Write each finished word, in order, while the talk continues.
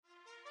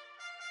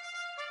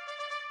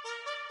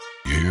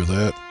hear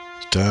that?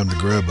 It's time to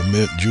grab a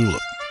mint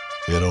julep.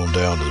 Head on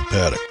down to the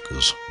paddock,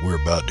 because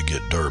we're about to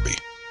get derby.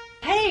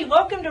 Hey,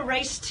 welcome to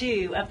Race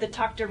 2 of the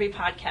Talk Derby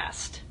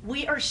podcast.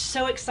 We are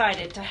so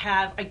excited to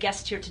have a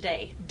guest here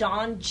today,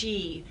 Don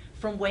G.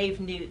 from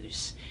Wave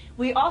News.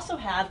 We also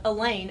have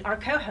Elaine, our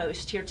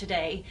co-host, here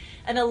today.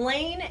 And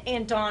Elaine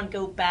and Don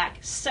go back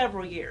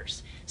several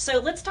years. So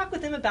let's talk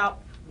with them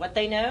about what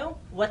they know,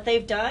 what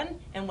they've done,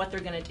 and what they're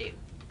going to do.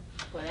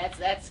 Well,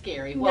 that's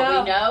scary. What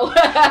we know.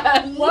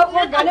 What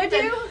we're going to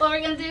do? What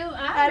we're going to do?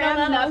 I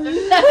don't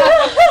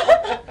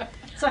know.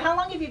 So how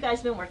long have you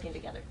guys been working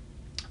together?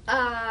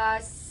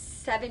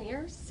 7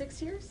 years,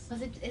 6 years.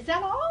 Is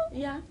that all?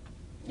 Yeah.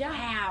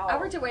 Wow. I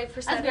worked at Wave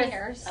for 7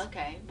 years.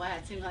 Okay. Wow,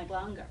 it seems like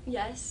longer.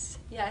 Yes.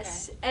 Okay.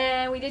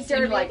 And we did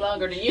Derby. Seems like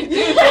longer to you.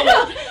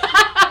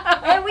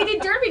 And we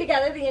did Derby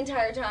together the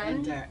entire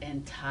time.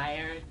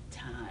 Entire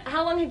time.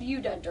 How long have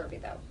you done Derby,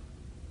 though?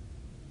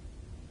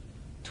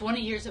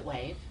 20 years at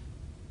Wave.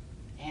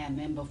 And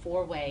then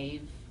before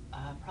Wave,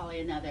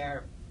 probably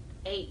another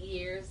 8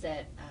 years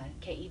at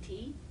KET.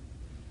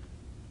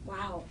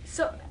 Wow.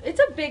 So it's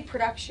a big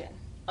production.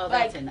 Oh,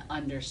 that's an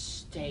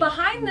understatement.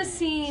 Behind the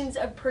scenes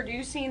of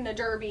producing the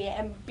Derby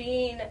and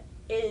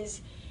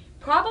is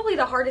probably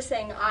the hardest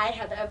thing I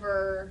have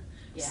ever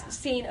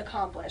seen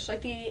accomplished.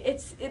 Like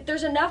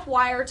there's enough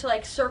wire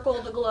to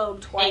circle the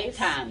globe twice. 8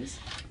 times.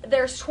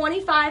 There's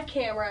 25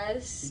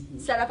 cameras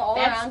set up all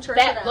around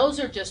Churchill Downs. Those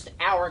are just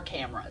our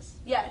cameras.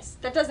 Yes,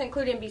 that doesn't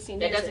include NBC News.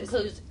 That doesn't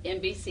include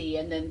NBC,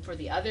 and then for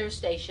the other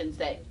stations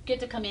that get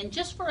to come in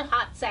just for a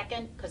hot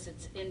second, because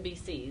it's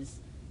NBC's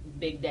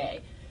big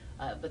day,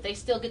 but they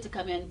still get to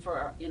come in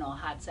for a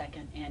hot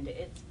second, and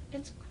it's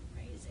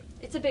crazy.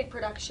 It's a big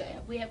production.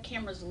 We have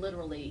cameras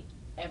literally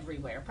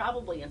everywhere.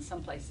 Probably in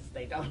some places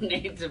they don't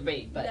need to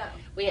be, but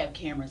we have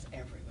cameras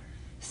everywhere.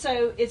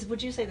 So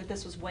would you say that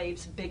this was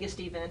Wave's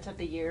biggest event of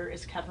the year,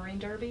 is covering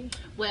Derby?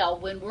 Well,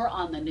 when we're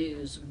on the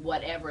news,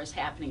 whatever is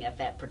happening at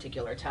that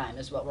particular time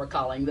is what we're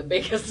calling the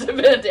biggest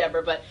event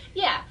ever. But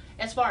yeah,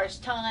 as far as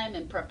time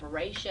and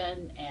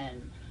preparation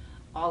and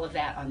all of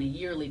that on a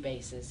yearly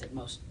basis, it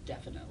most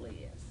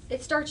definitely is.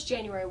 It starts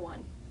January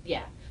 1.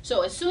 Yeah.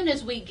 So as soon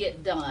as we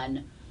get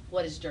done,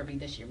 what is Derby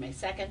this year? May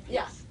 2nd?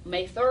 Yes.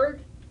 May 3rd?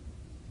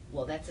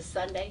 Well, that's a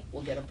Sunday.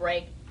 We'll get a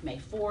break. May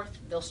 4th,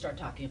 they'll start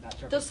talking about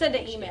Derby. They'll send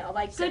an email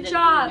like, Send good an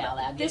job. email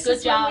out. This Good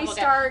is job. when we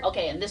start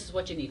Okay, and this is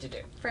what you need to do.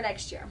 for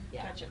next year.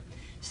 Yeah. Gotcha.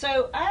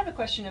 So I have a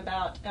question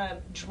about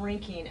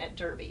drinking at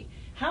Derby.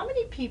 How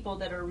many people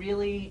that are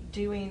really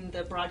doing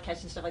the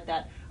broadcast and stuff like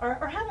that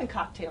are having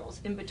cocktails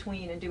in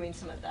between and doing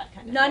some of that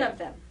kind of None thing? of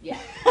them. Yeah.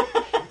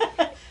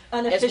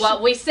 Unofficial. Is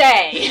what we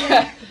say.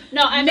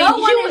 No, I mean, No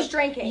one is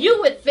drinking. You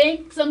would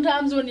think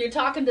sometimes when you're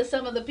talking to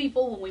some of the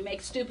people, when we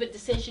make stupid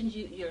decisions,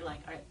 you're like,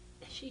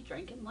 is she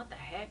drinking? What the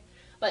heck?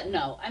 But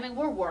no, I mean,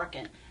 we're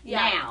working.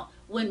 Yeah. Now,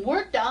 when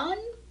we're done,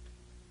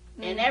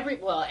 and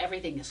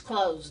everything is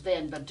closed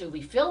then, but do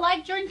we feel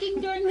like drinking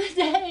during the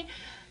day?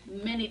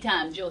 Many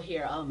times you'll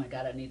hear, oh my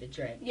God, I need a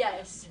drink.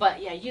 Yes.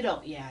 But you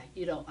don't,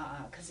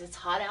 because it's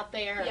hot out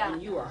there, Yeah.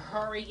 and you are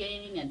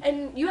hurrying,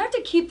 And you have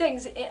to keep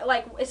things,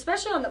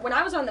 especially when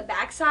I was on the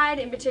backside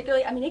in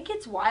particular, I mean, it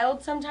gets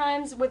wild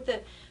sometimes with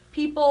the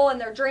people and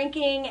they're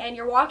drinking and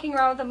you're walking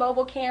around with a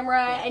mobile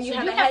camera and you so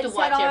have you a have to headset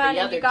watch on every and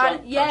other you got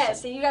drunk yes,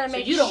 person. and you got to So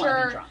make you don't wanna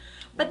be sure. drunk.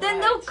 But then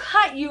they'll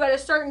cut you at a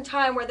certain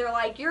time where they're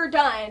like, you're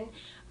done.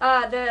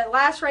 The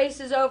last race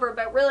is over,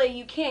 but really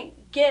you can't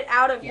get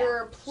out of your So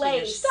you're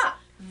place stuck.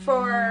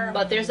 for.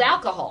 But there's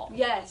alcohol.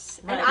 Yes,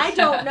 Right. and I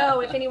don't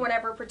know if anyone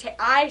ever partake.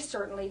 I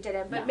certainly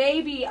didn't, but No.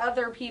 maybe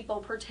other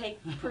people partake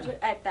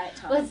at that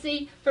time. Well,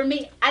 see, for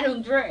me, I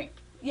don't drink.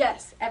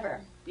 Yes,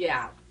 ever.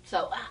 Yeah.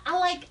 So I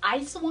like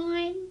ice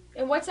wine,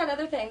 And what's that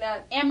other thing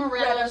that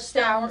amaretto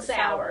stone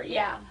sour.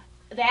 Yeah,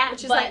 That,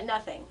 which is but like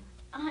nothing.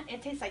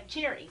 it tastes like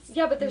cherries.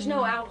 Yeah, but there's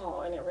no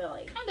alcohol in it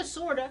really. Kind of,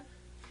 sorta.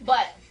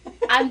 But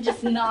I'm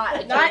just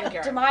not a Not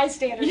drinker. to my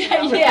standards.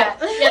 Yeah, no. yeah.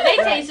 They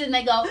taste it and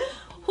they go,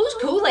 whose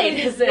Kool-Aid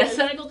is this?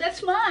 And I go,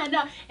 that's mine.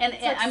 No. And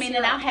like I mean, syrup.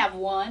 and I'll have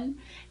one,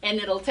 and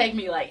it'll take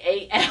me like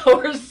 8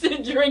 hours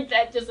to drink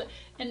that.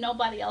 And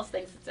nobody else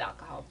thinks it's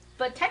alcohol,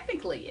 but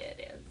technically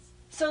it is.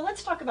 So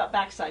let's talk about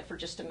backside for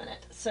just a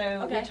minute. So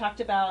Okay. we talked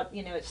about,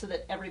 so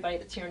that everybody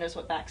that's here knows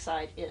what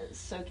backside is.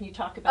 So can you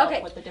talk about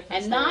Okay. what the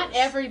difference And there not is?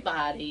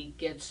 everybody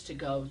gets to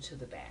go to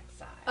the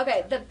backside.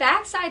 Okay, the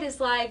backside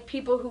is like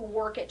people who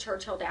work at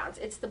Churchill Downs.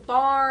 It's the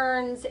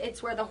barns.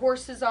 It's where the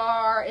horses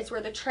are. It's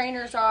where the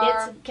trainers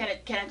are. Can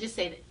I just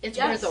say that it's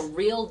Yes. where the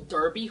real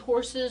Derby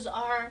horses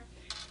are.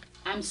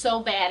 I'm so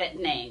bad at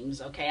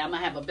names. Okay, I'm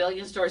gonna have a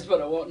billion stories,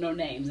 but I won't know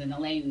names, and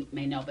Elaine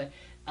may know. But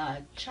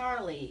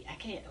Charlie, I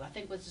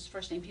think was his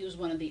first name. He was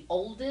one of the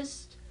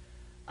oldest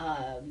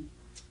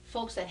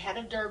folks that had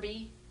a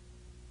Derby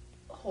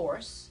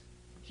horse.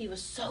 He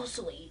was so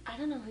sweet. I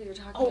don't know who you're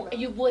talking Oh, about.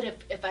 you would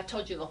if I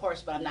told you the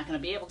horse, but I'm not going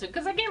to be able to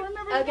because I can't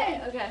remember his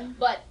name. Okay.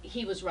 But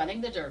he was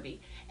running the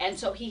Derby, and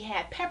so he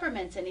had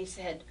peppermints, and he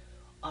said,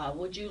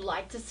 would you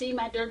like to see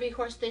my Derby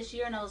horse this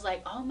year? And I was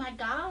like, oh my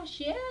gosh,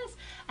 yes.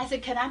 I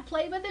said, can I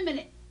play with him?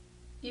 And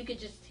you could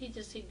just you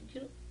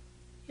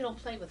don't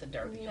play with a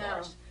Derby No.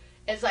 horse.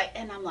 It's like,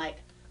 and I'm like,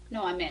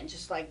 no, I meant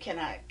just like, can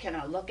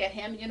I look at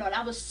him? And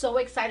I was so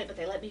excited, but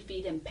they let me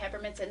feed him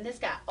peppermints, and this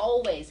guy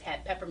always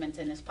had peppermints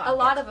in his pocket. A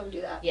lot of them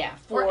do that. Yeah,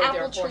 for Or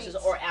their apple horses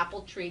treats. or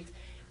apple treats,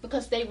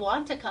 because they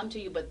want to come to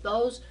you. But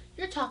those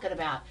you're talking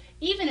about,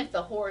 even if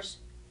the horse,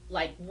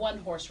 like one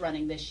horse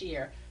running this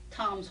year,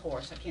 Tom's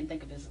horse, I can't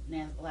think of his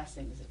last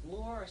name, is it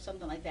Lore or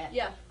something like that?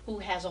 Yeah. Who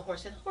has a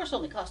horse, and the horse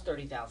only costs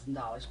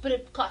 $30,000, but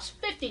it costs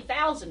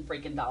 $50,000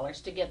 freaking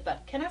dollars to get the,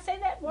 can I say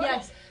that word?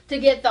 Yes. To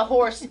get the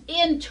horse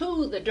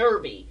into the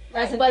Derby.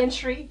 As an But-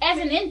 entry. As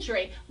an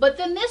entry. But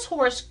then this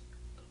horse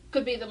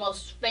could be the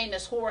most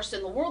famous horse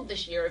in the world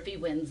this year if he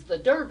wins the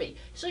Derby.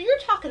 So you're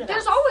talking about...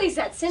 There's always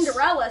that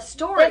Cinderella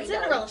story. That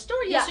Cinderella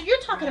story, yeah. Yeah. So you're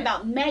talking Right.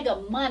 about mega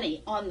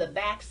money on the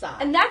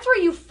backside. And that's where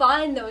you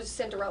find those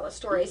Cinderella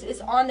stories,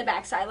 is on the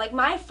backside. Like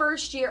my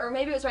first year, or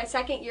maybe it was my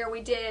second year,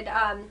 we did,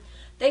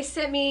 they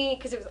sent me,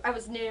 because I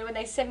was new, and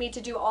they sent me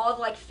to do all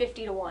the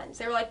 50 to 1s.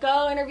 They were like,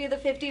 go interview the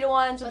 50 to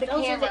 1s with But the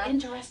those camera. are the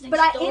interesting But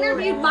I stories.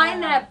 interviewed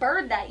Mine That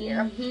Bird that year.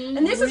 Mhm.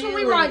 And this is when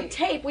we were on Really?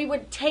 tape. We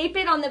would tape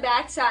it on the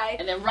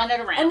backside. And then run it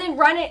around. And then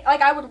run it,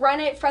 like I would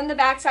run it from the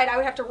backside. I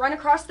would have to run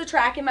across the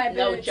track in my boots.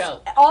 No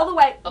joke. All the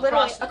way, Across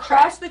literally, the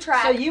across the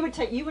track. So you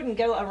wouldn't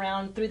go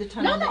around through the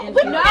tunnel. No, and no, the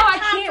we infield? no, have I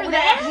time can't. for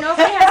That. that.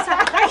 Nobody has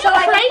time. So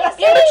like,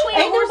 crazy? in between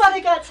Ain't horse,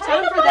 nobody got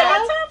time for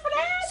that.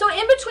 so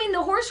in between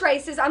the horse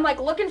races, I'm like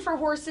looking for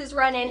horses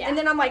running, Yeah. and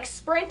then I'm like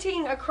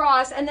sprinting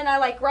across, and then I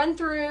like run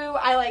through.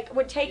 I like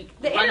would take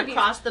the run interviews.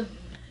 across the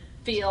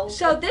field.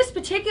 So this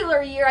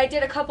particular year, I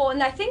did a couple,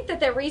 and I think that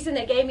the reason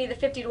they gave me the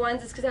 50 to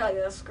 1s is because they're like,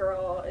 this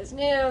girl is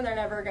new, and they're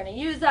never going to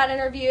use that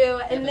interview.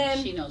 Yeah, And but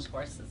then, she knows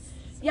horses.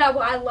 yeah,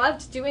 well, I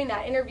loved doing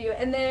that interview.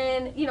 And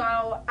then,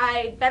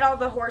 I bet all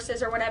the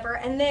horses or whatever,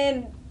 and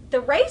then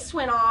the race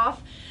went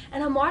off,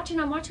 and I'm watching,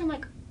 I'm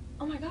like,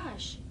 oh my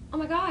gosh,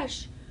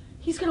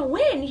 he's going to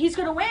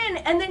win.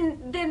 And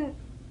then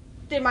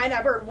Mine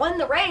That Bird won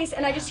the race,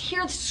 and I just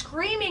hear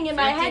screaming in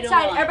my 50 head to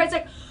side. 1. Everybody's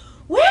like,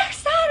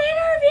 where's that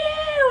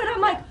interview?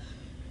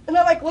 And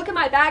I'm like, look at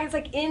my bag. It's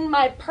like in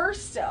my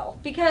purse still,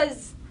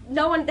 because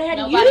they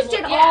hadn't Nobody used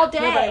it would- all yeah, day.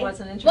 Nobody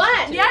wasn't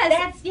interested. But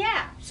Yes.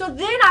 yeah. So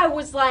then I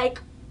was like,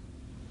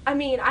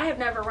 I have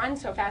never run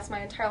so fast my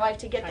entire life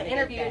to get Trying the to get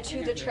interview that to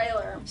the interview.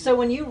 trailer. So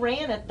when you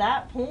ran at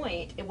that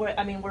point,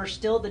 were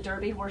still the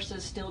Derby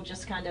horses still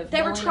just kind of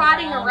They were milling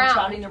trotting around.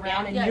 trotting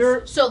around, and Yes.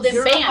 you're So then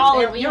you're bam, hauling,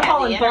 there we you're have the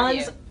hauling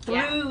interview. buns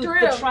Yeah. through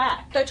the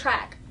track. The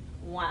track.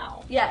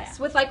 Wow. Yes,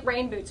 with like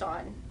rain boots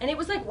on. And it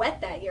was like wet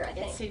that year, I It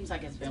think. seems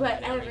like it's been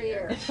Wet wet every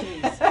year.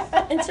 Jesus.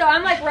 And so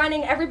I'm like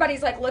running,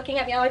 everybody's like looking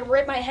at me. I like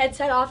ripped my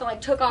headset off and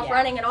like took off Yeah.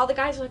 running, and all the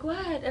guys are like,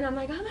 what? And I'm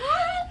like,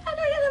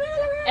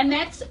 And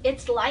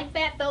it's like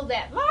that though,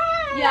 that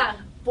line yeah.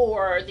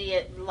 for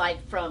the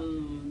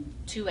from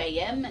 2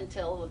 a.m.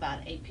 until about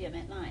 8 p.m.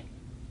 at night.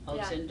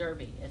 Oaks Yeah. and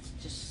Derby. It's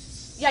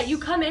just Yeah, you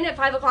come in at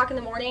 5 o'clock in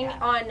the morning Yeah.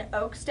 on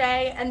Oaks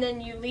Day, and then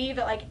you leave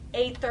at like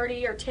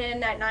 8:30 or 10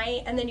 that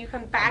night, and then you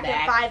come back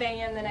Back at 5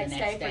 a.m. the next next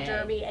day for day.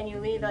 Derby, and you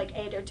leave at like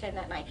 8 or 10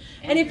 that night.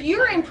 And And if you're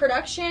you're in tired.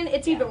 production,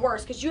 it's Yeah. even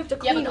worse because you have to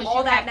yeah, clean because all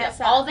you that have mess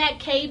to, up. all that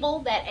cable,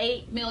 that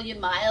 8 million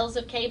miles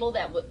of cable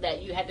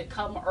that you had to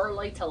come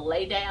early to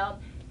lay down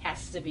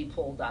has to be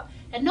pulled up.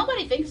 And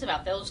nobody thinks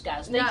about those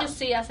guys. They No. just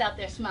see us out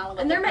there smiling.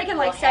 with And they're their making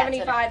little like hats and-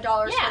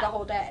 $75 Yeah. for the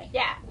whole day.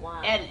 Yeah.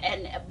 Wow.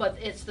 But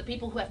it's the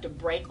people who have to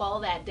break all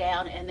that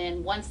down, and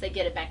then once they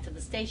get it back to the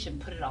station,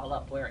 put it all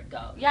up where it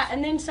goes. Yeah,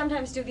 and then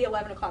sometimes do the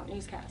 11 o'clock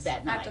newscast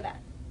That night. after that.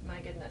 My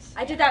goodness.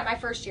 I did that my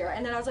first year,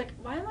 and then I was like,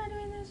 why am I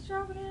doing this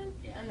job again?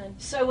 Yeah. And then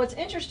So what's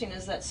interesting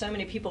is that so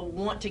many people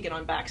want to get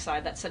on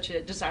backside. That's such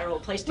a desirable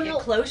place to Well,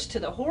 get close to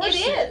the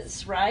horses,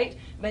 is. right?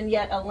 And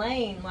yet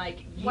Elaine,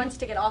 wants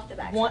to get off the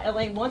backside.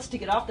 Elaine wants to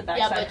get off the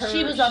Yeah, backside. but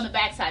she was Hers- on the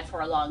backside for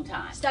a long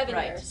time. 7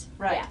 right, years.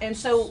 right. Yeah. And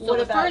so, what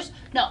the about?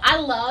 I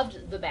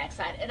loved the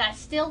backside, and I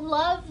still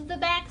love the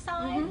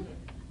backside. Mhm.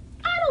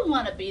 I don't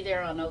want to be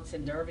there on Oaks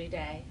and Derby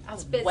Day. I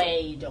It's busy.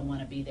 way don't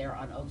want to be there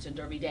on Oaks and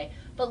Derby Day.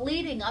 But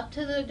leading up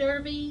to the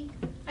Derby,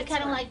 I It's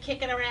kind of fun. like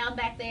kicking around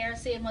back there,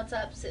 seeing what's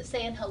up,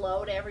 saying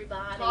hello to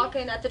everybody.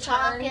 Talking at the turn,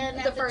 Talking at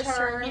at the the first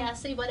turn. Yeah,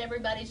 see what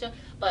everybody's doing.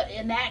 But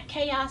in that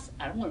chaos,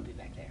 I don't want to be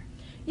back there.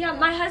 Yeah,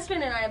 my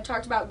husband and I have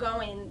talked about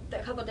going a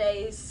couple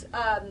days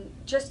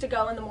just to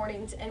go in the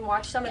mornings and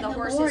watch some of In the the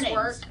horses mornings.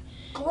 work.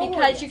 Glorious.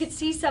 Because you could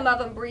see some of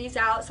them breeze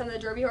out some of the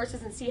Derby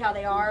horses and see how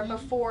they are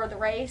before the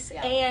race,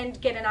 Yeah. and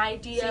get an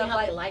idea See of how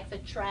like, they like the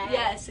track.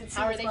 Yes, it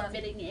how are seems they fun.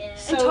 fitting in? and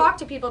So- talk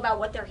to people about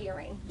what they're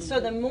hearing. So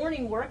the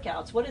morning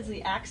workouts. What is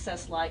the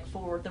access like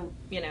for the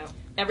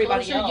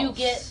everybody Closer else? you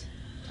get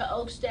to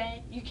Oaks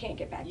Day, You can't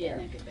get back yeah,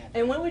 there. get back.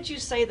 And when would you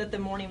say that the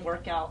morning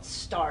workouts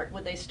start?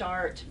 Would they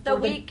start The for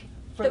week-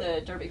 for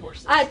the Derby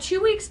horses? 2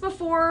 weeks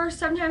before,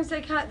 sometimes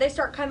they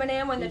start coming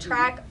in when the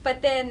track,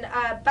 but then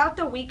about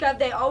the week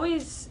of,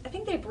 I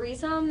think they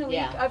breeze them the week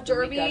Yeah, of the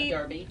Derby. week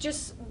of Derby.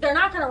 Just, they're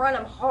not going to run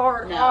them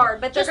hard, No.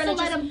 but they're just going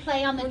to let just them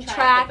play on the on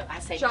track. track, I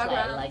say jog play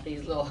around. like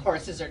these little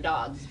horses or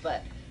dogs,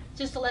 but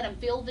just to let them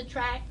feel the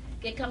track.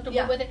 get comfortable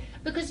Yeah. with it.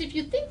 Because if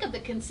you think of the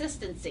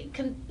consistency,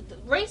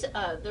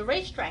 the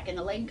racetrack, and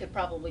Elaine could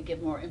probably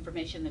give more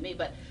information than me,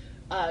 but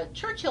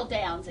Churchill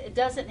Downs, it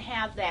doesn't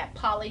have that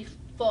poly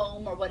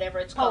foam or whatever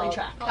it's called.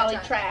 Polytrack.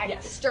 Polytrack.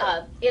 Yes. It's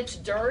dirt. It's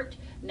dirt.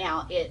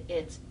 Now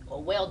it's a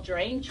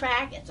well-drained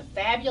track. It's a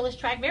fabulous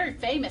track, very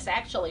famous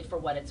actually for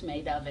what it's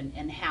made of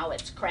and how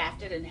it's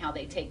crafted and how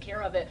they take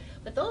care of it.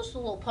 But those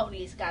little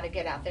ponies got to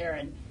get out there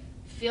and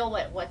feel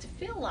what to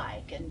feel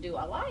like, and do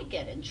I like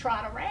it, and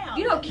trot around.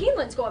 You know, and,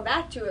 Keeneland's going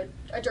back to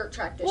a dirt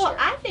track this well, year.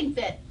 I think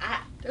that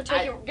They're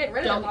getting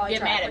rid of the don't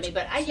get polytrack, mad at which- me,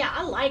 but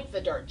I like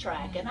the dirt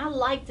track, and I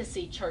like to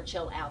see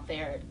Churchill out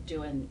there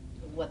doing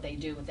what they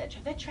do with that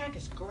track. That track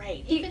is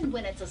great, even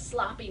when it's a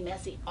sloppy,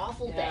 messy,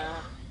 awful day.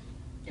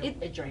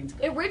 It drains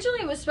good. Originally,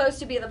 it was supposed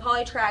to be the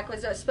polytrack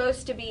was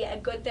supposed to be a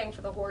good thing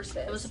for the horses.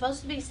 It was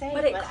supposed to be safe,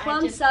 But it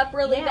clumps up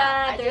really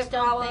bad. I There's just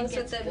don't problems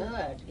think with it's the-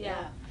 good.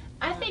 yeah.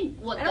 I think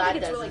what I don't God think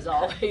it's does really is good.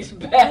 always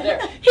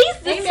better.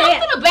 There's Amen.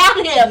 something about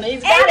him.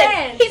 He's got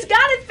Amen. it. He's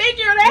got it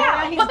figured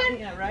out.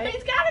 Yeah, right.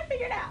 He's got it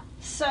figured out.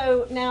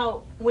 So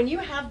now, when you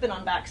have been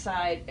on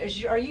Backside,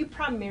 are you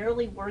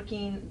primarily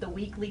working the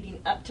week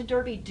leading up to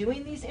Derby,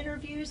 doing these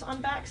interviews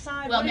on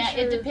Backside? Well, What is now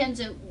it your-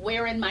 depends on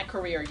where in my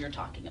career you're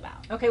talking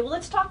about. Okay, well,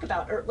 let's talk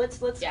about, or let's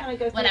Yeah. kind of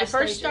go through When the I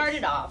first stages.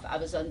 started off, I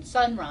was on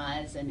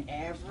Sunrise, and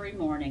every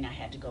morning I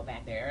had to go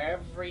back there.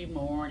 Every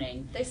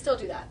morning. They still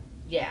do that.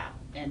 Yeah,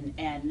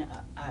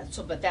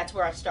 but that's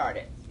where I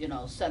started,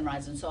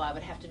 Sunrise, and so I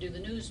would have to do the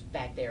news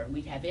back there, and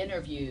we'd have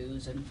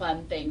interviews and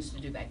fun things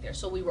to do back there.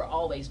 So we were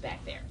always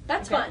back there.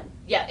 That's Okay. fun.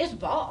 Yeah, it's a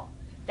ball.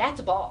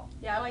 That's a ball.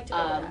 Yeah, I like to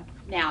go to that.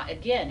 Now,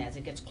 again, as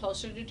it gets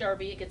closer to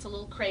Derby, it gets a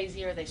little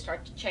crazier. They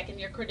start checking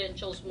your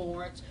credentials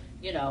more. It's,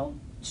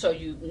 so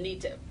you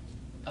need to.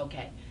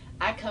 Okay,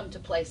 I come to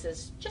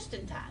places just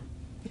in time.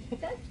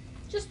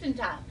 Just in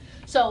time.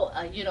 So,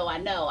 I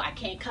know I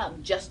can't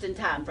come just in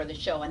time for the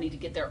show. I need to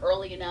get there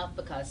early enough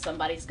because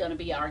somebody's going to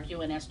be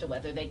arguing as to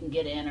whether they can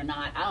get in or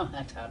not. I don't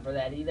have time for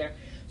that either.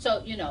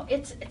 So,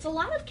 it's a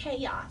lot of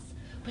chaos.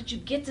 But you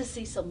get to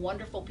see some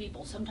wonderful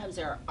people. Sometimes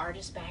there are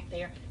artists back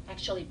there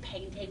actually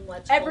painting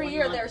what's Every going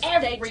year on. there's-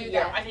 Every they do year.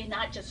 that. I mean,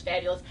 not just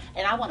fabulous.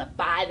 And I want to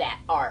buy that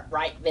art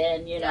right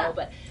then, Yeah.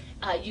 But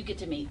you get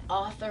to meet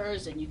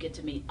authors, and you get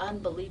to meet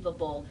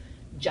unbelievable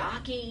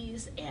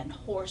jockeys and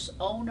horse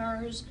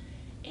owners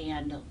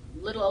and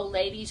little old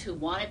ladies who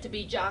wanted to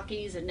be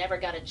jockeys and never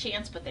got a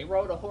chance, but they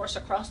rode a horse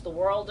across the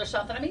world or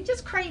something. I mean,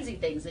 just crazy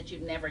things that you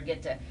never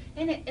get to.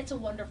 And it's a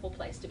wonderful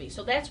place to be.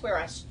 So that's where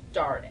I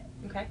started.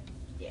 Okay.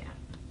 Yeah.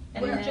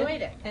 And then-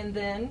 enjoyed it. And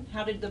then,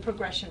 how did the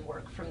progression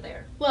work from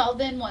there? Well,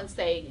 then once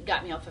they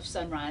got me off of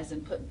Sunrise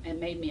and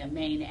made me a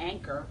main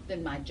anchor,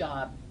 then my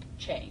job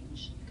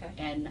changed. Okay.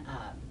 And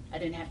I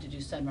didn't have to do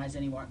Sunrise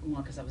anymore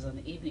because I was on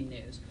the evening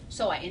news.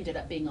 So I ended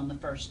up being on the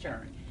First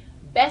Turn.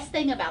 Best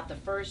thing about the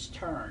First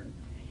Turn,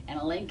 and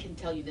Elaine can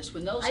tell you this,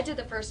 when those I did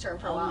the first term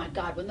for a oh while. my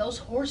God, when those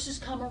horses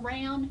come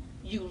around,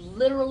 you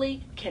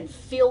literally can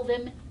feel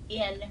them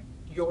in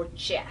your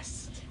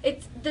chest.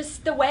 It's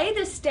the way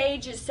the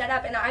stage is set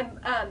up,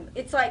 and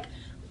it's like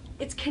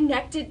it's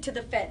connected to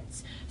the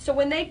fence. So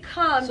when they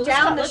come So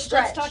down the let's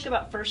stretch, talk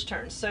about first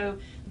turn. So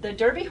the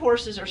Derby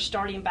horses are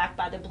starting back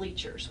by the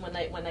bleachers when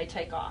they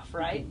take off,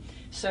 right? Mm-hmm.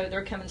 So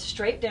they're coming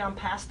straight down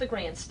past the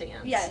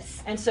grandstands.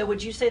 Yes. And so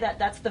would you say that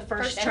that's the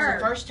first First turn?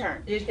 That's the first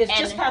turn. It's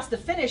just And- past the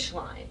finish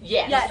line.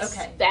 Yes. Yes.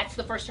 Okay. That's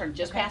the first turn,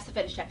 just Okay. past the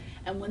finish line.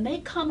 And when they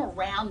come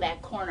around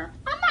that corner,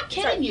 I'm not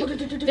kidding like-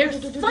 you. They're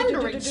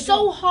thundering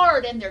so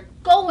hard and they're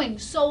going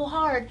so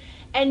hard,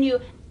 and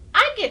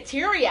I get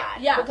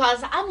teary-eyed Yeah.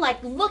 because I'm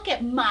like, look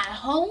at my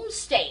home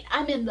state.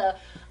 I'm in the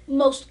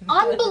most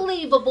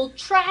unbelievable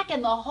track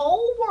in the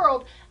whole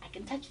world. I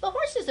can touch the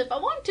horses if I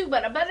want to,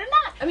 but I better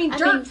not. I mean,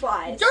 dirt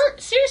flies.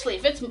 Dirt, seriously,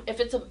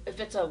 if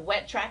it's a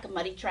wet track, a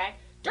muddy track,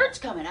 dirt's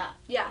coming up.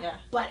 yeah.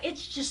 But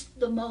it's just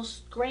the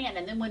most grand.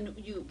 And then when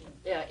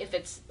if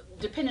it's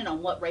depending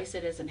on what race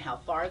it is and how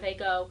far they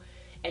go,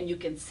 and you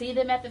can see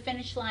them at the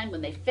finish line,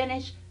 when they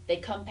finish, they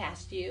come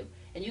past you.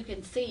 And you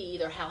can see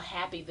either how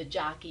happy the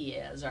jockey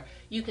is, or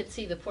you can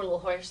see the poor little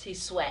horse,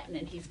 he's sweating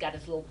and he's got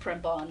his little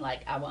primp on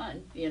like, I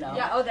won,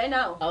 Yeah, oh, they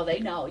know. Oh, they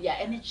know, yeah.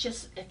 And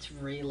it's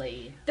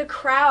really... The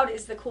crowd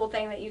is the cool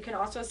thing that you can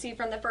also see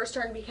from the first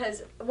turn,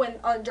 because when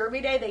on Derby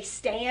Day they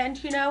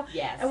stand,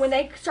 Yes. and when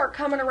they start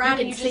coming around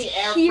You and can you just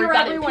see hear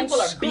everybody. everyone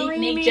People are beating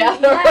screaming. each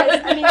other.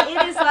 Yes, I mean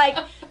it is like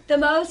the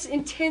most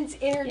intense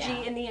energy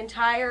Yeah. in the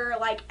entire,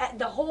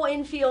 the whole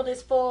infield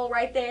is full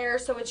right there,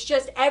 so it's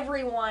just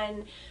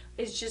everyone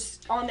is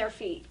just on their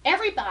feet.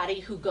 Everybody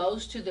who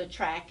goes to the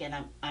track, and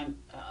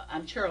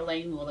I'm sure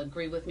Elaine will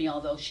agree with me,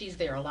 although she's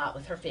there a lot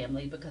with her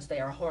family because they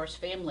are a horse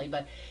family,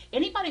 but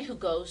anybody who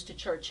goes to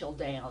Churchill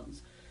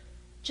Downs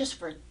just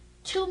for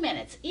 2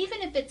 minutes,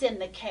 even if it's in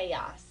the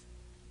chaos,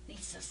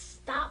 needs to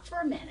stop for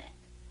a minute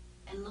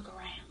and look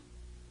around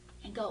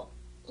and go,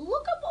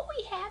 look at what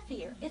we have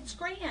here. It's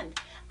grand.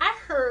 I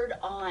heard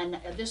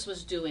this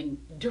was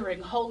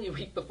during Holy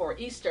Week before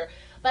Easter,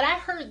 but I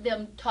heard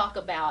them talk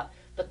about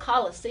the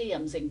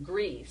Colosseums in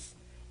Greece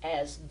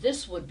as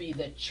this would be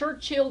the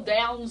Churchill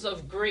Downs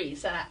of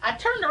Greece. And I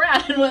turned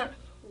around and went,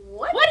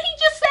 what did he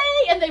just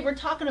say? And they were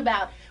talking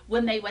about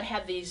when they would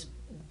have these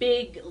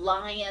big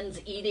lions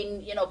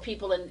eating,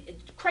 people, and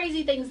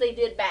crazy things they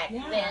did back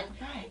then.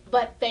 Right.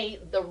 But the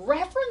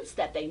reference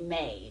that they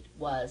made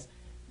was,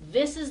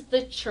 this is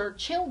the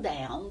Churchill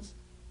Downs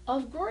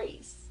of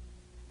Greece.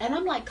 And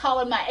I'm like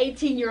calling my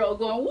 18-year-old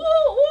going,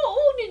 whoa,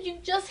 did you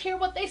just hear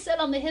what they said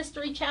on the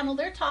History Channel?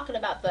 They're talking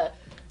about the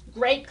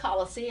great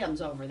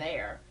Colosseums over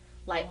there.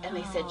 And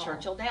they said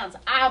Churchill Downs.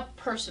 I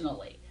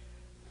personally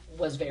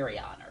was very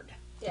honored.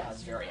 Yes. I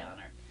was very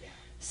honored. Yeah.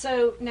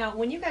 So now,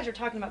 when you guys are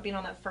talking about being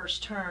on that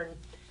first turn,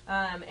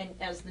 and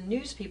as the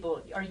news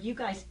people, are you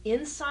guys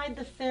inside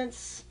the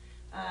fence,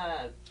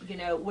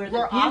 where We're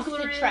the off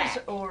bugler the is,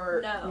 track.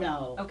 or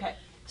No. Okay,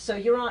 so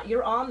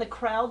you're on the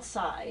crowd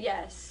side.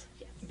 Yes.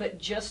 But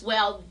just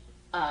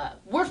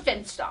we're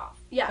fenced off.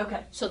 Yeah.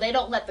 okay, So they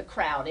don't let the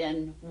crowd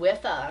in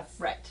with us.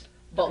 right.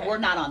 But Okay. we're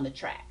not on the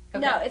track.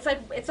 Okay. No, it's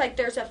like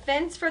there's a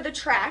fence for the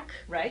track,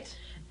 Right.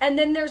 and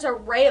then there's a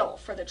rail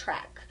for the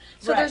track.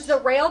 So Right. there's the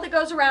rail that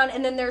goes around,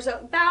 and then there's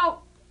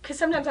because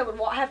sometimes I would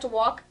have to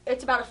walk.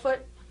 It's about a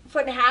foot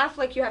and a half.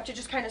 Like you have to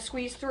just kind of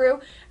squeeze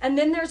through, and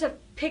then there's a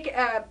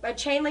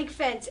chain link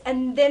fence,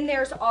 and then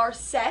there's our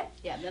set.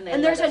 Yeah. Then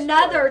And there's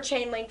another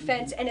chain link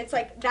fence, and it's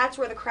like that's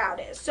where the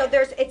crowd is. So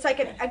it's like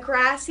a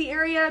grassy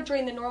area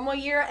during the normal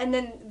year, and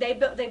then they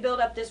build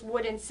up this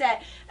wooden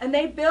set, and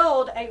they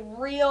build a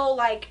real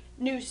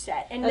news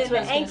set, and That's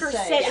then what the I was gonna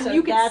anchors say. sit, and So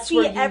you can that's see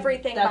where you-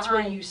 everything That's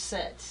behind. where you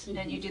sit,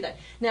 and you do that.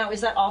 Now,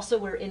 is that also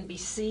where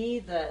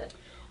NBC, Well,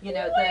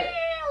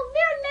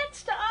 they're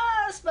next to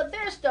us, but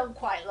theirs don't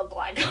quite look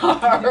like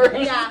ours.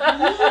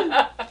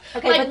 Yeah.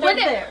 Okay, but when they're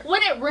there.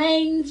 when it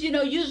rains,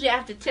 usually I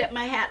have to tip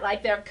my hat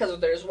like that because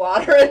there's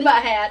water in my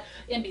hat.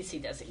 NBC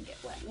doesn't get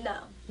wet.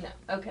 No.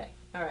 okay,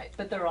 all right,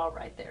 but they're all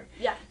right there.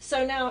 Yeah.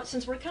 So now,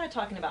 since we're kind of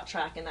talking about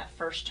track and that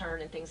first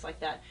turn and things like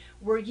that,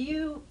 were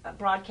you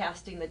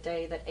broadcasting the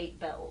day that 8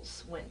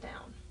 Bells went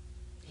down?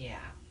 Yeah.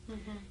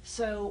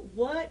 So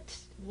what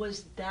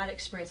was that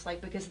experience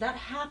like? Because that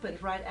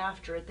happened right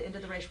after, at the end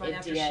of the race, right It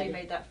after did. she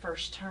made that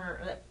first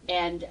turn.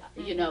 And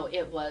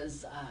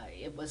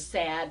it was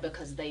sad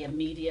because they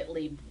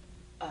immediately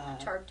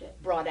Tarped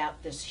it. brought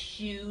out this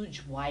huge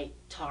white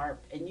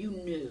tarp, and you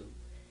knew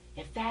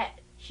if that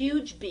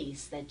huge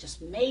beast that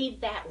just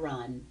made that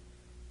run,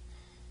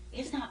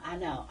 it's not. I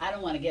know. I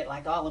don't want to get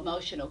all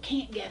emotional.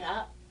 Can't get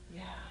up,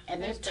 Yeah.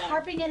 and they're It's bad.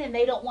 tarping it, and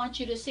they don't want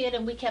you to see it.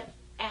 And we kept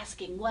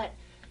asking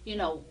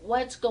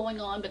what's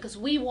going on, because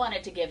we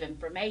wanted to give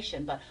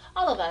information, but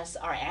all of us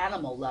are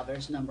animal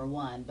lovers, number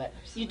one, but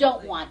you don't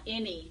Absolutely. want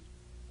any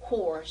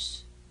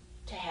horse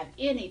to have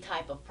any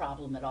type of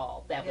problem at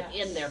all that would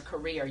Yes. end their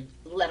career,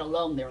 let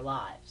alone their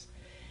lives.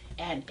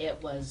 And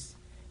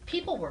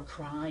people were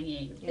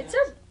crying. Yeah. It's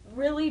a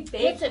really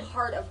big It's a-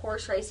 part of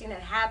horse racing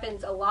that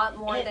happens a lot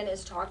more It- than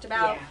is talked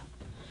about. Yeah.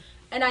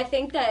 And I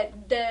think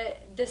that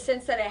the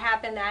sense that it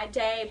happened that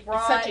day It's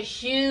brought such a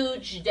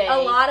huge day. a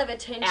lot of eyes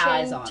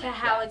attention on to it,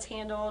 how yeah. it's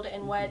handled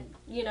and what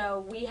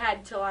we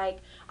had to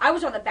I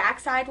was on the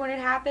backside when it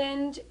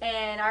happened,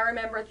 and I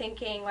remember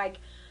thinking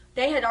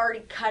they had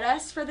already cut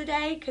us for the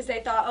day because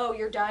they thought, oh,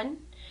 you're done.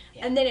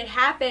 Yeah. And then it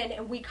happened,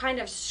 and we kind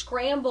of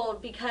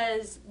scrambled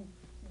because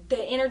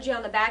the energy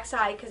on the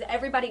backside, because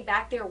everybody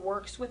back there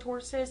works with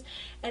horses,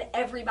 and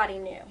everybody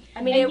knew.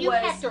 I mean, And it you was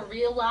have to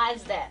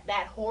realize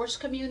that horse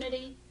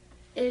community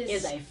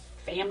is a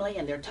family,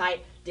 and they're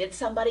tight. Did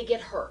somebody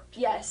get hurt?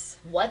 yes.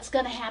 What's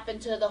going to happen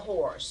to the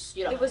horse?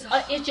 It was-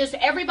 it's just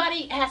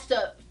everybody has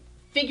to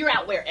figure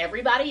out where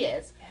everybody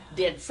is.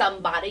 Did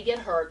somebody get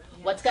hurt?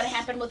 What's going to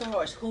happen with the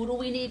horse? Who do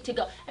we need to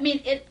go? I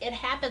mean, it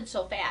happens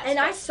so fast. And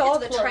I It's saw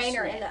the close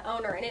trainer knit. and the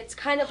owner, and it's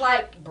kind of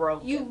like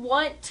Heartbroken. you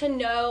want to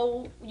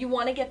know, you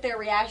want to get their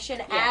reaction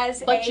Yeah,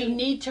 as but you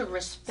need to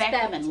respect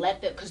them respect. and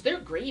let them, because they're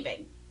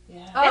grieving.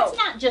 Yeah. Oh. It's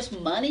not just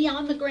money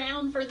on the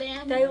ground for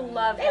them. They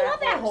love They that love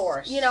that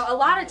horse. A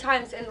lot of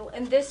times,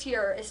 and this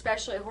year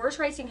especially, horse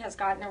racing has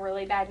gotten a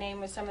really bad name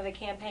with some of the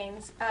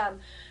campaigns.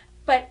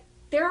 But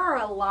there are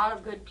a lot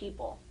of good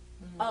people.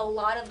 A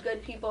lot of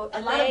good people. A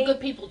and lot they of good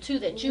people too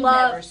that you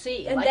love- never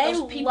see, and like they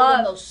those people love-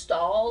 in those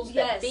stalls that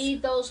Yes.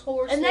 feed those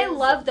horses. And they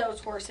love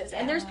those horses.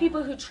 And there's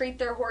people who treat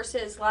their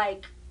horses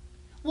like,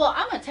 Well,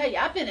 I'm gonna tell you,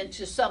 I've been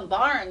into some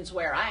barns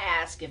where I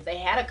ask if they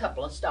had a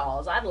couple of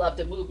stalls. I'd love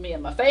to move me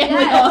and my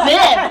family on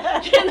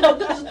in.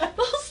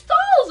 Those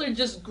stalls are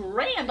just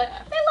grand, but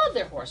they love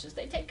their horses.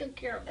 They take good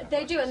care of them.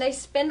 they do, and they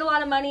spend a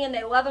lot of money, and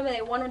they love them, and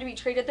they want them to be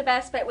treated the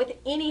best. But with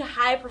any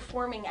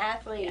high-performing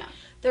athlete, Yeah.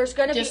 there's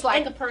going to be Just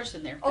like and a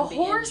person, there a can be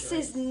horse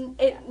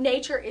injuries.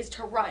 nature is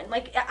to run.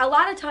 Like a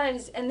lot of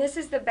times, and this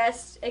is the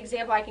best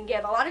example I can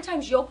give. A lot of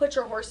times, you'll put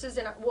your horses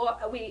in.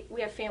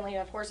 We have family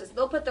of horses.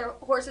 They'll put their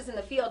horses in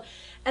the field,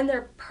 and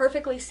they're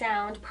perfectly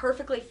sound,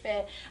 perfectly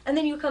fit. And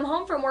then you come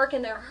home from work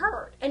and they're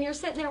hurt, and you're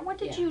sitting there. What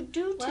did Yeah. you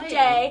do Right.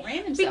 today?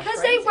 Ran himself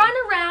Because they crazy. run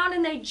around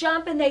and they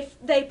jump and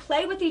they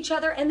play with each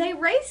other and they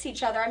race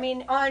each other. I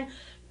mean, on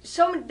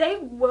they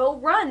will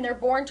run. They're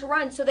born to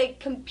run, so they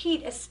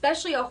compete.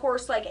 Especially a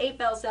horse like 8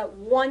 Bells that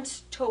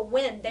wants to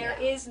win. There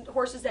is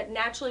horses that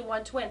naturally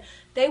want to win.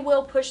 They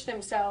will push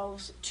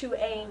themselves to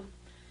a.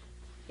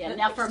 Yeah.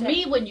 Now, for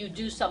me, when you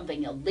do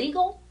something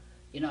illegal,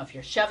 if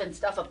you're shoving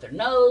stuff up their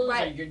nose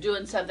or you're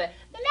doing something,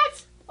 then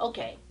that's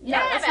okay. No,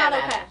 that's not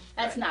okay.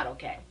 That's not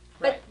okay.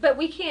 But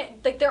we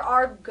can't. Like, there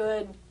are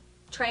good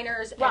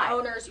trainers and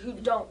owners who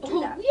don't do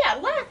that. Yeah,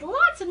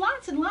 lots and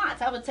lots and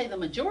lots. I would say the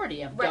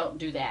majority of don't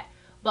do that.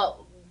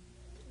 But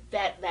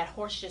that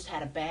horse just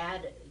had a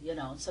bad,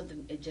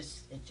 something. It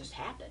just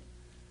happened.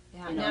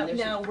 Yeah.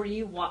 Now, were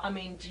you?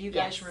 Do you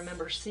guys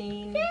remember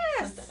seeing?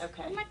 Yes. Something?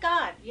 Okay. Oh my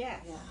God.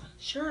 Yes. Yeah.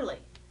 Surely.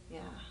 Yeah.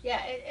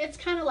 Yeah. It's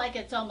kind of like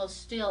it's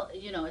almost still.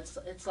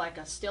 It's like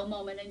a still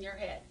moment in your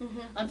head. Mm-hmm.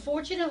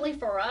 Unfortunately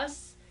for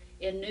us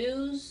in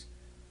news,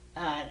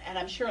 and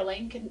I'm sure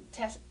Elaine can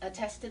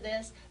attest to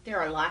this. There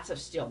are lots of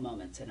still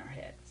moments in our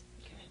heads.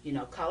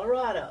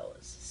 Colorado's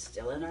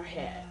still in our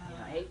head.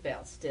 8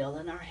 Bells still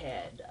in our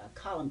head.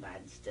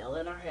 Columbine still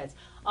in our heads.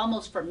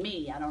 Almost for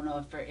me, I don't know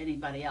if for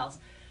anybody else,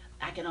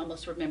 I can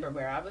almost remember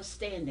where I was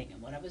standing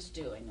and what I was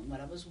doing and what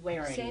I was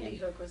wearing. Sandy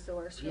Hook was the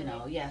worst for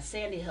me.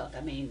 Sandy Hook.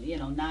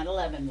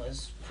 9/11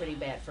 was pretty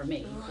bad for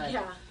me. But,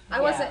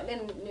 I wasn't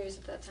in news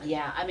at that time.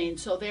 Yeah,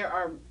 so there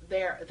are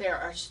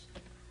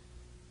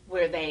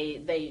where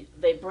they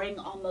bring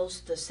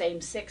almost the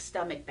same sick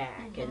stomach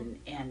back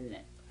and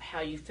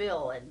how you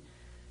feel, and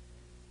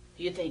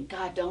you think,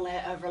 God, don't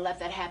ever let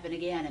that happen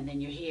again. And then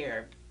you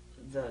hear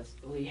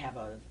we have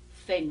a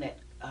thing that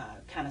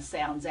kind of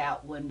sounds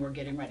out when we're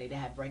getting ready to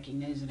have breaking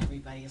news, and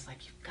everybody is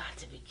like, you've got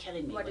to be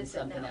kidding me when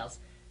something else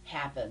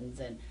happens,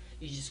 and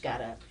you just got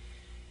to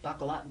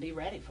buckle up and be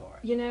ready for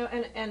it.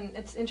 And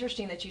it's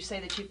interesting that you say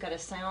that you've got a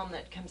sound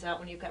that comes out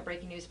when you've got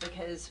breaking news,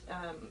 because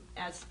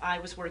as I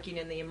was working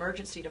in the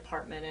emergency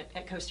department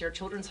at Coast Air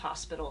Children's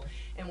Hospital,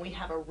 and we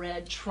have a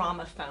red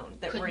trauma phone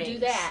that rings. Couldn't do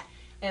that.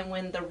 And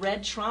when the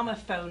red trauma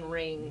phone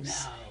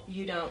rings,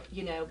 you don't,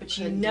 but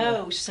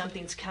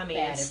something's coming.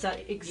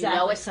 Exactly, it's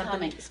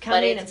something's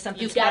coming, and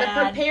something's you've got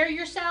to prepare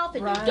yourself,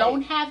 and you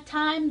don't have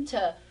time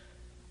to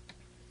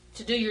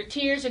do your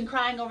tears and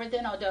crying over it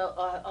then,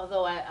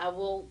 although I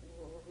will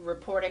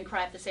report and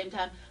cry at the same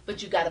time,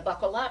 but you got to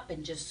buckle up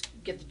and just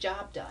get the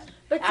job done.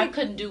 But I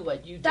couldn't do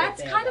what you did.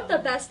 That's kind of the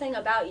best thing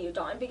about you,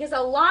 Dawn, because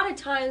a lot of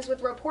times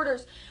with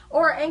reporters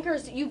or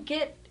anchors, you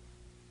get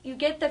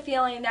the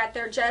feeling that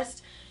they're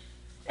just.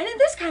 And then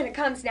this kind of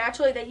comes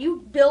naturally, that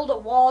you build a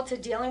wall to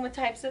dealing with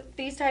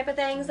these type of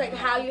things, like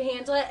how you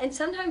handle it, and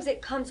sometimes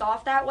it comes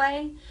off that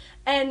way.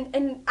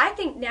 And I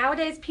think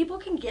nowadays people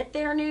can get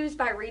their news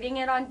by reading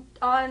it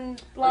online.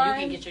 Or you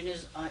can get your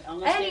news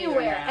almost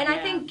anywhere. And I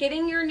think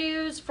getting your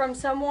news from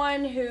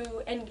someone who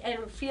and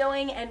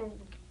feeling and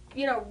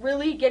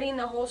really getting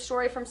the whole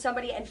story from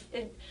somebody, and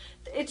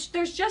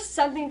there's just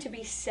something to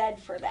be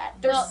said for that.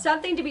 There's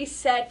something to be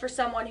said for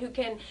someone who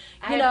can,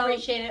 I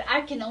appreciate it.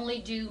 I can only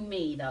do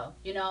me, though.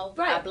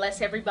 Right. I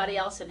bless everybody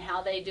else and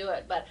how they do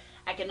it, but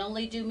I can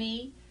only do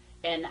me,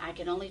 and I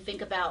can only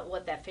think about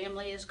what that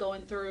family is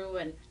going through,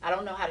 and I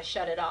don't know how to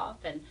shut it off.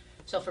 And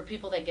so for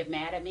people that get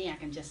mad at me, I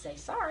can just say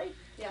sorry.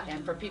 Yeah.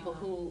 And for people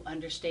who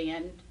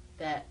understand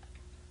that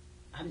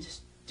I'm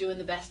just doing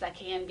the best I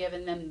can,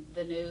 giving them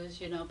the news,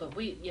 but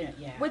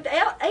With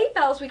 8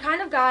 Bells, we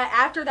kind of got,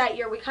 after that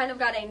year, we kind of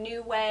got a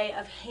new way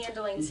of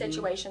handling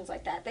situations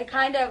like that.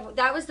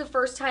 That was the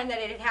first time that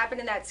it had happened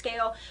in that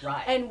scale.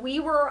 Right. And we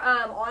were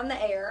on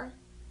the air,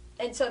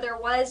 and so there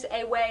was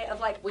a way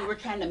of we were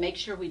trying to make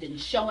sure we didn't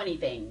show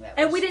anything.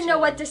 And we didn't know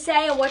what to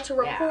say and what to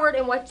report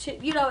and what to,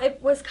 it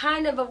was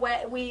kind of a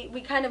way,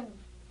 we kind of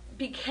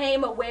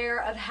became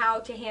aware of how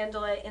to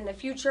handle it in the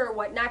future,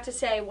 what not to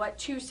say, what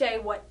to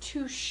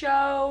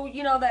show,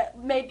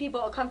 that made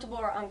people comfortable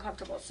or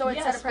uncomfortable. So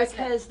it set a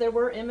precedent. Because there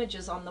were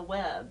images on the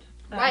web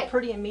right.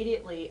 pretty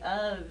immediately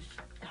of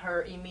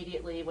her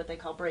what they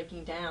call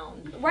breaking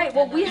down. Right.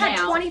 Well, we had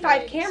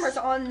 25 cameras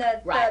on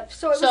the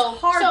so it was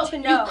hard to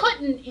know.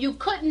 You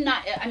couldn't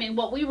not.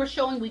 What we were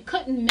showing, we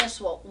couldn't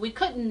miss we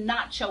couldn't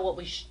not show what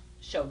we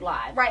showed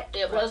live. Right.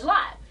 It was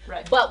live.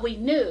 Right. But we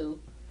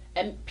knew,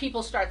 and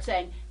people start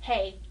saying,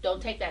 "Hey,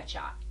 don't take that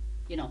shot."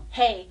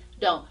 Hey,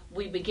 don't.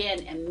 We began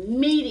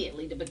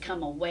immediately to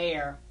become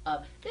aware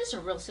of this is a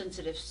real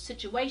sensitive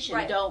situation.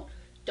 Right.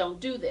 Don't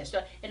do this.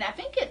 And I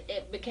think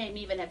it became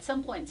even at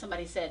some point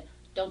somebody said,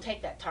 "Don't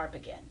take that tarp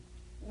again."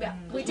 Yeah,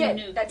 we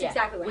did. That's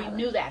exactly what happened.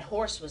 We knew that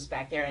horse was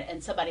back there,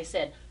 and somebody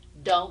said,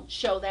 "Don't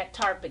show that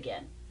tarp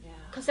again." Yeah.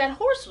 Because that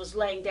horse was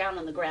laying down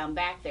on the ground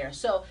back there.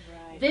 So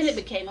then it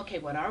became, okay,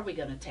 what are we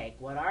going to take?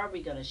 What are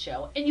we going to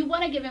show? And you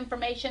want to give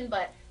information,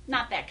 but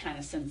not that kind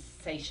of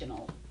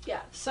sensational.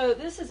 Yeah. So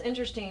this is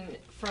interesting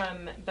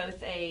from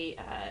both a,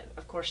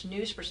 of course,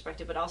 news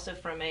perspective, but also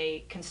from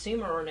a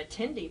consumer or an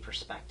attendee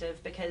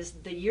perspective, because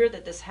the year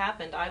that this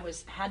happened, I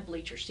had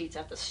bleacher seats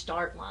at the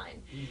start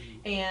line.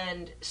 Mm-hmm.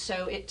 And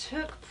so it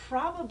took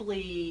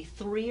probably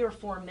 3 or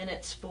 4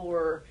 minutes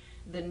for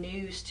the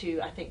news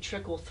to, I think,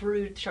 trickle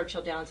through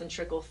Churchill Downs and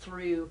trickle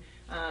through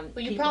Well, you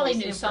people's probably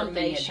knew something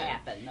had information.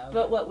 happened, though.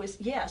 But what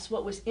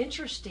was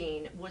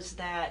interesting was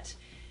that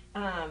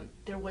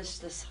there was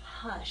this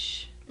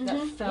hush that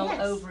fell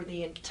Yes. over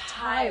the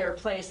entire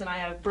place, and I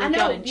have I broke know,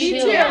 out in me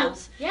too.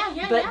 chills.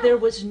 Yeah. But there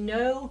was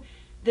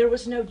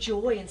no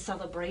joy and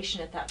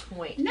celebration at that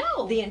point.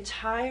 No. The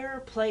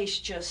entire place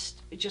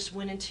just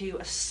went into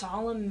a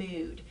solemn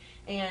mood,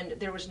 and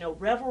there was no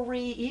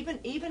revelry.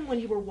 Even when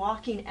you were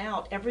walking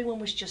out, everyone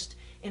was just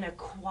in a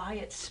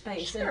quiet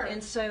space. Sure.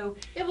 And so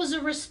It was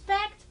a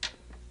respect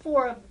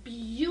for a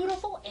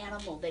beautiful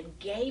animal that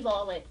gave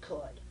all it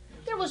could.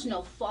 There was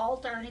no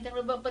fault or anything,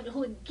 but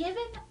who had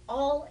given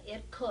all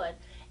it could,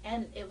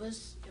 and it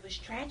was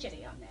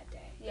tragedy on that day.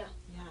 yeah.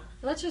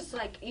 Let's just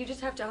you just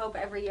have to hope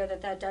every year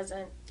that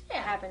doesn't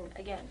Yeah. happen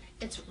again.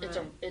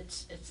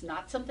 It's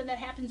not something that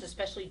happens,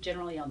 especially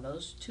generally on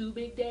those two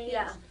big days.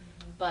 Yeah.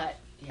 But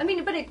I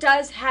mean, but it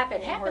does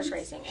happen in happens. horse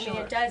racing. I mean,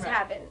 Sure. it does Right.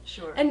 happen.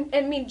 Sure. And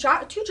I mean,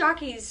 two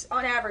jockeys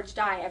on average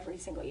die every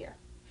single year,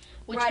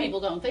 which Right. people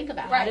don't think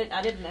about. Right.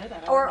 I didn't know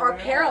that. I or wasn't aware of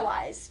that.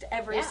 paralyzed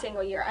every Yeah.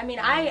 single year. I mean,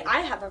 I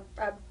have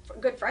a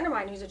good friend of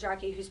mine who's a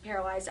jockey who's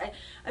paralyzed.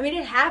 I mean,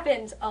 it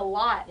happens a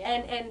lot, Yeah.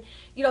 and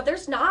you know,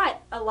 there's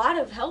not a lot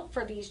of help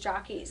for these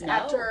jockeys No,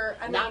 after.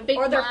 I not mean, big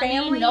or their money,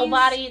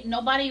 families.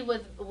 Nobody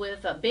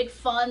with big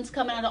funds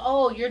coming out of.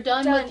 Oh, you're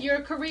done Done. with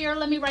your career.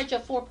 Let me write you a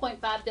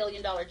 $4.5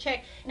 billion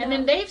check, and No.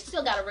 then they've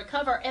still got to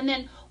recover. And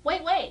then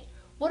wait,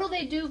 what do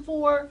they do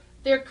for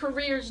their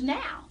careers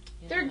now?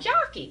 They're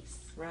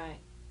jockeys. Right.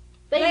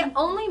 They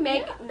only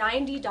make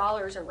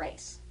 $90 a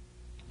race.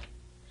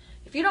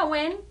 If you don't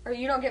win or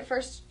you don't get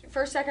first,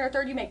 second, or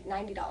third, you make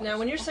 $90. Now,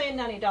 when you're saying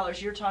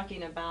 $90, you're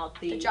talking about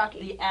The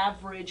jockey. the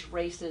average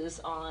races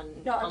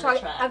on No, on I'm the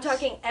talking. tracks. I'm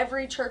talking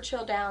every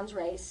Churchill Downs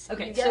race.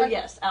 Okay, You get so on-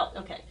 yes, out.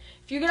 Okay,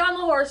 If you get on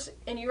the horse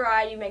and you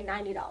ride, you make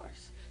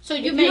 $90. So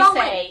you If may don't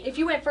say. win, if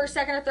you went first,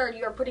 second, or third,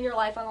 you are putting your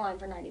life on the line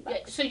for $90. Yeah,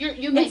 so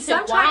you may And say,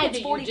 sometimes why it's do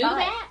you do 45.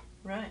 that?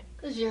 right.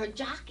 Because you're a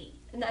jockey.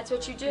 And that's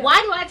what you do. Why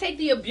do I take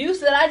the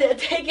abuse that I did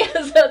take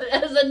as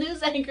a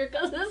news anchor?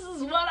 Because this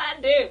is what I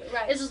do.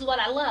 Right. This is what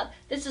I love.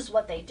 This is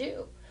what they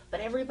do. But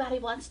everybody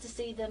wants to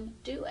see them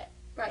do it.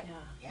 Right.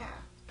 Yeah.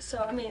 So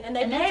I mean, and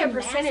they And pay that's a a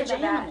percentage massive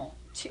of that animal.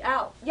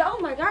 out. Yeah. Oh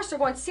my gosh, they're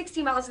going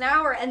 60 miles an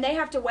hour, and they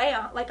have to weigh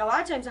like a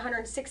lot of times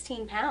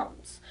 116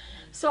 pounds.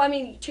 So I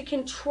mean, to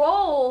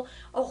control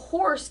a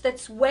horse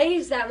that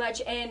weighs that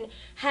much and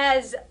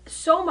has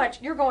so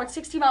much, you're going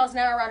 60 miles an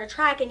hour around a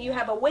track, and you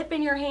have a whip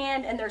in your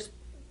hand, and there's.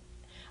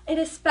 And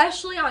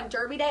especially on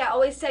Derby Day, I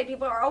always say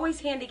people are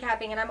always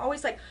handicapping, and I'm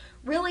always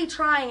really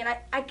trying. And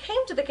I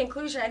came to the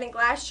conclusion, I think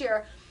last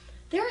year,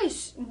 there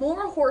is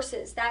more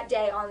horses that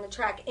day on the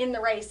track in the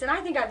race than I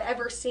think I've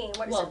ever seen.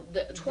 What is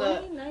it?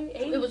 20,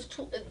 80?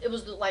 It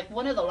was like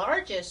one of the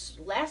largest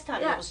last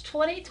time. Yeah. It was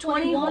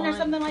 21 or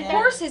something like that.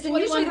 Horses, and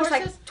 21 usually there's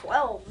horses.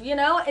 12, you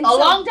know? And A so,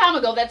 long time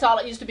ago, that's all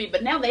it used to be.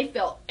 But now they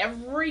fill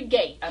every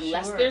gate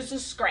unless Sure. there's a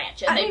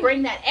scratch, and I they mean-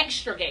 bring that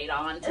extra gate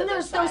on. To And the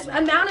there's side those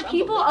and amount of it's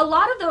people, a unbelievable.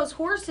 lot of those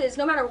horses,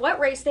 no matter what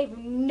race, they've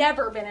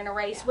never been in a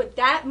race with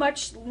that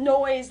much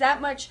noise,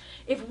 that much.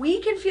 If we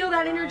can feel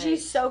that energy, Right.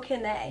 so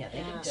can they. Yeah,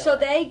 they can do So it.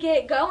 they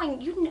get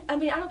going. I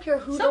mean, I don't care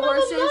who Some the of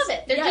horse them is. love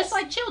it. They're Yes. just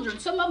like children.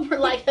 Some of them are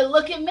like,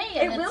 look at me.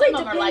 And It then really some of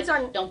them are like,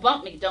 depends on- don't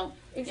bump me. Don't.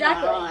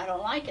 Exactly. You know, I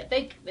don't like it.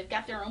 They've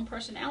got their own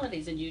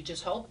personalities, and you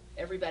just hope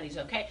everybody's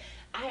okay.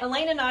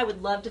 Elaine and I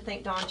would love to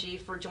thank Dawn G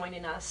for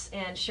joining us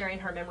and sharing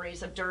her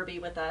memories of Derby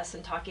with us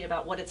and talking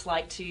about what it's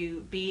like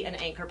to be an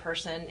anchor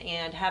person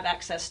and have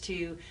access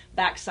to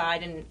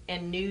backside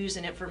and news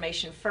and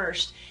information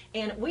first.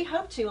 And we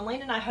hope to,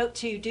 Elaine and I hope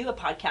to do a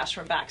podcast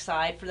from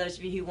backside for those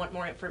of you who want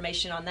more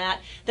information on that.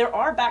 There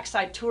are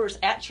backside tours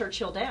at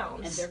Churchill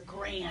Downs. And they're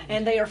grand.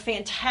 And they are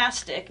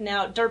fantastic.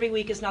 Now, Derby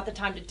Week is not the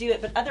time to do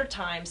it, but other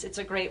times it's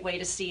a great way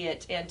to see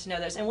it and to know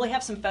those. And we'll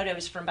have some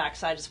photos from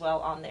backside as well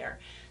on there.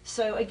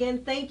 So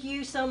again, thank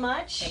you so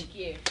much. Thank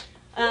you.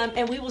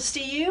 And we will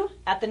see you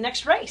at the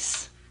next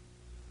race.